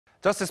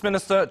Justice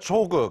Minister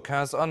Cho Kuk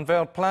has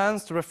unveiled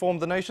plans to reform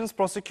the nation's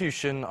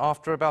prosecution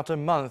after about a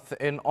month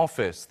in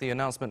office. The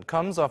announcement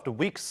comes after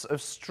weeks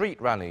of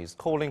street rallies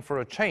calling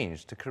for a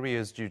change to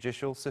Korea's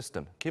judicial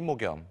system.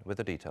 Mok-yeon with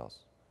the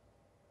details.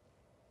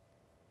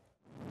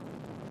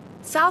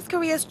 South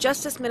Korea's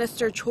Justice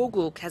Minister Cho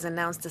Kuk has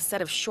announced a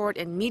set of short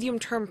and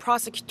medium-term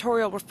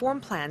prosecutorial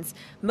reform plans,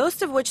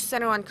 most of which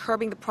center on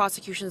curbing the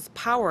prosecution's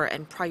power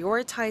and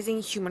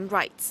prioritizing human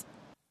rights.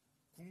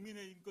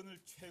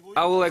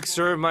 I will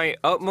exert my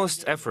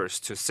utmost efforts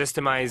to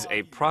systemize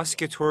a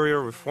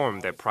prosecutorial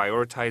reform that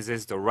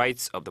prioritizes the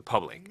rights of the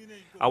public.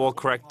 I will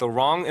correct the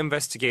wrong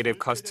investigative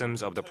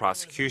customs of the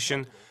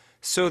prosecution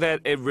so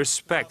that it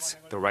respects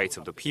the rights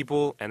of the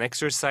people and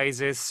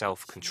exercises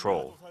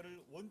self-control.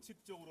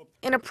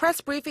 In a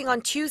press briefing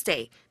on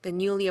Tuesday, the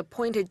newly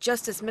appointed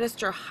Justice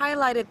Minister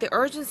highlighted the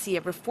urgency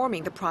of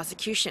reforming the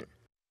prosecution.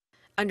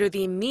 Under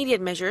the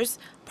immediate measures,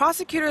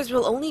 prosecutors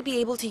will only be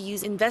able to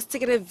use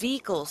investigative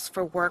vehicles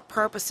for work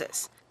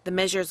purposes. The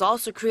measures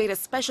also create a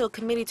special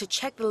committee to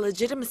check the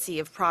legitimacy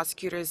of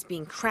prosecutors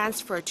being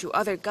transferred to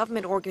other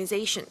government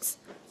organizations.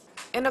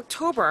 In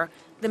October,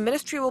 the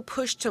ministry will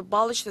push to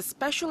abolish the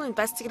special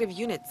investigative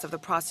units of the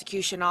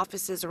prosecution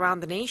offices around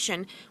the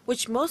nation,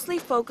 which mostly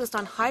focused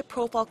on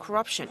high-profile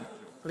corruption,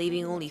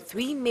 leaving only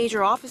 3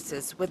 major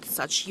offices with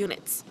such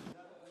units.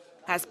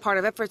 As part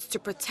of efforts to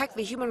protect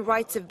the human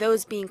rights of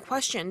those being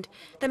questioned,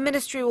 the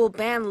ministry will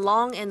ban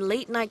long and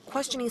late-night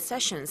questioning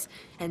sessions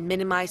and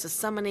minimize the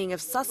summoning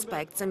of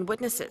suspects and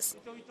witnesses.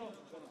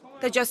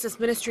 The Justice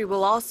Ministry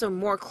will also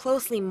more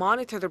closely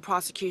monitor the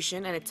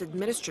prosecution and its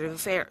administrative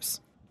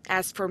affairs.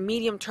 As for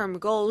medium-term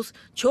goals,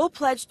 Cho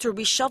pledged to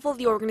reshuffle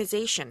the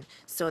organization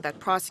so that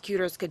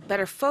prosecutors could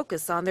better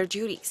focus on their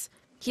duties.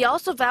 He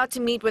also vowed to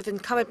meet with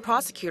incumbent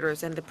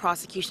prosecutors and the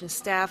prosecution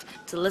staff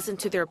to listen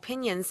to their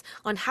opinions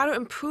on how to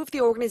improve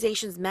the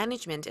organization's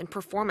management and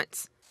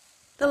performance.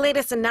 The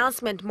latest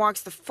announcement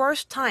marks the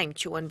first time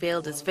Cho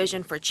unveiled his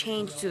vision for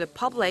change to the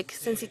public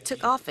since he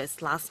took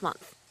office last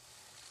month.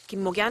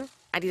 Mok-yeon,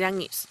 Arirang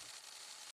News.